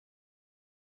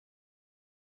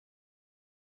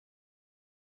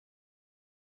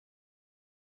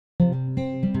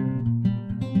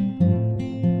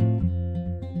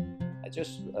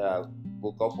just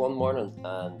woke up one morning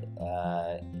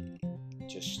and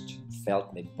just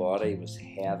felt my body was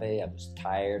heavy. I was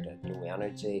tired, I had no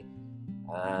energy,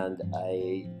 and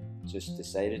I just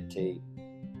decided to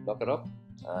look it up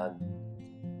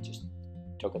and just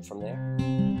took it from there.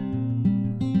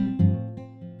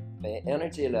 My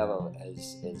energy level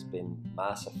has been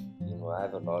massive. You know, I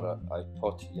have a lot of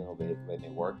output, you know, with my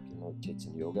work, you know,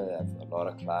 teaching yoga. I have a lot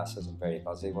of classes. I'm very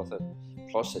busy with it.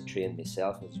 Plus I train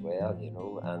myself as well, you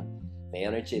know, and my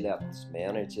energy levels,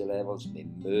 my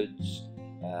moods,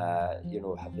 you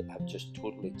know, have just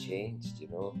totally changed, you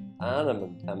know.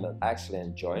 And I'm actually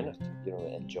enjoying it, you know,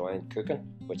 enjoying cooking,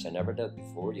 which I never did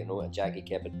before, you know. And Jackie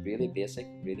kept it really basic,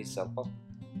 really simple.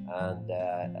 And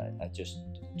I just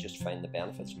find the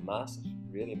benefits massive,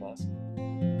 really massive.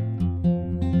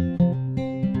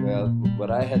 Well,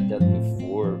 what I had done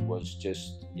before was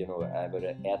just, you know, I would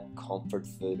have ate comfort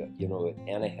food, you know,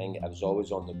 anything. I was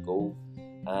always on the go,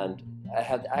 and I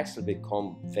had actually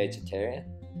become vegetarian,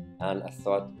 and I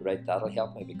thought, right, that'll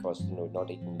help me because, you know, not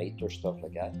eating meat or stuff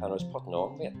like that, and I was putting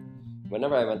on weight.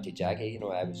 Whenever I went to Jackie, you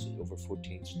know, I was over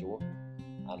 14 stone,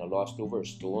 and I lost over a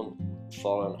stone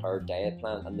following her diet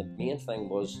plan. And the main thing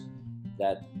was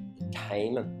that the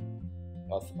timing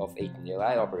of eating. You know,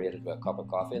 I operated with a cup of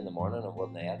coffee in the morning and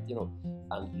wasn't ate, you know,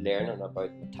 and learning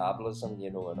about metabolism,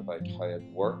 you know, and about how it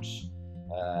works,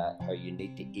 how you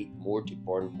need to eat more to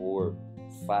burn more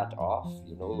fat off,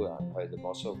 you know, and how the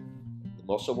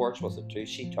muscle works with it too.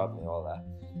 She taught me all that,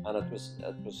 and it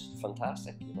was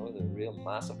fantastic, you know, the real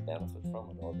massive benefit from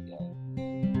it altogether.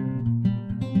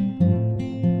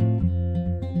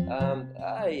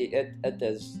 It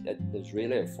is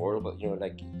really affordable, you know,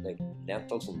 like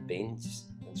lentils and beans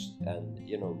and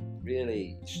you know,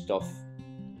 really stuff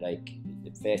like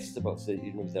vegetables that,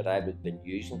 you know, that I would been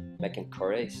using, making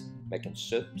curries, making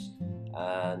soups,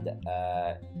 and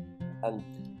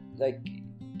like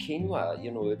quinoa,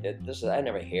 you know, I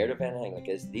never heard of anything like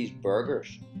this. These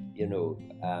burgers, you know,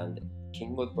 and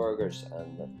quinoa burgers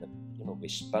and you know,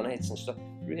 with spinach and stuff,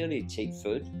 really cheap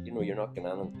food. You know, you're not going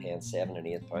on and paying £7 and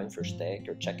 £8 for steak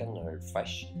or chicken or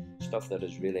fish, stuff that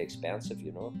is really expensive,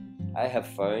 you know. I have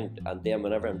found, and then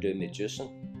whenever I'm doing my juicing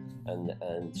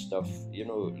and stuff, you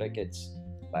know, like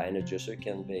buying a juicer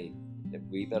can be a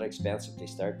wee bit expensive to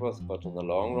start with, but in the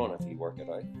long run, if you work it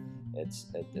out, it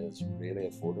is really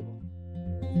affordable.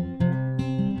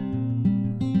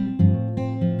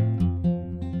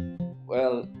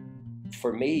 Well,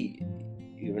 for me,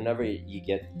 whenever you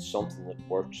get something that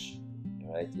works,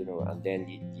 right, you know, and then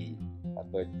you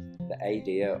about the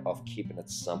idea of keeping it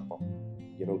simple,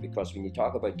 you know, because when you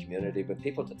talk about community, when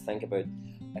people think about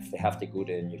if they have to go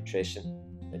to a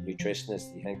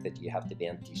nutritionist, they think that you have to be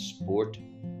into sport,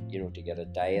 you know, to get a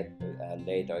diet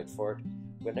laid out for it.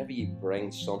 Whenever you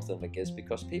bring something like this,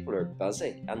 because people are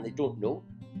busy and they don't know,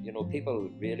 you know, people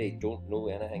really don't know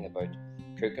anything about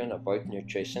cooking, about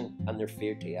nutrition, and they're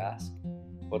feared to ask.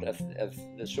 But if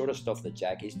the sort of stuff that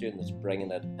Jackie's doing is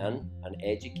bringing it in and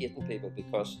educating people,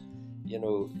 because, you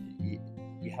know,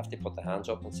 you have to put the hands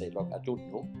up and say, look, I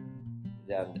don't know,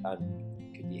 and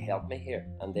could you help me here?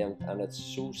 And it's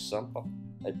so simple.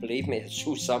 And believe me, it's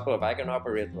so simple. If I can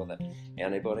operate with it,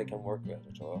 anybody can work with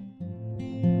it at all.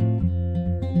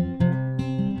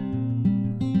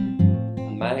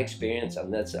 In my experience,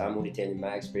 and I'm only telling you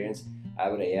my experience, I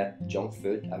would have ate junk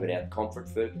food, I would have ate comfort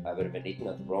food, I would have been eating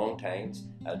at the wrong times,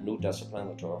 I had no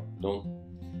discipline at all, none.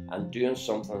 And doing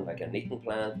something like an eating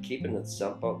plan, keeping it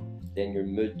simple, then your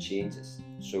mood changes.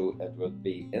 So it would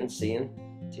be insane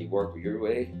to work your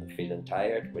way and feeling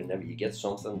tired. Whenever you get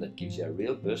something that gives you a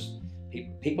real boost,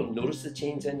 people notice the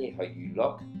change in you, how you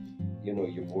look, you know,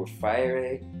 you're more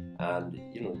fiery, and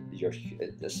you know,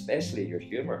 especially your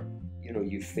humour, you know,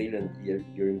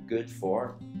 you're in good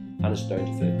form, and it's down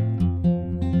to food.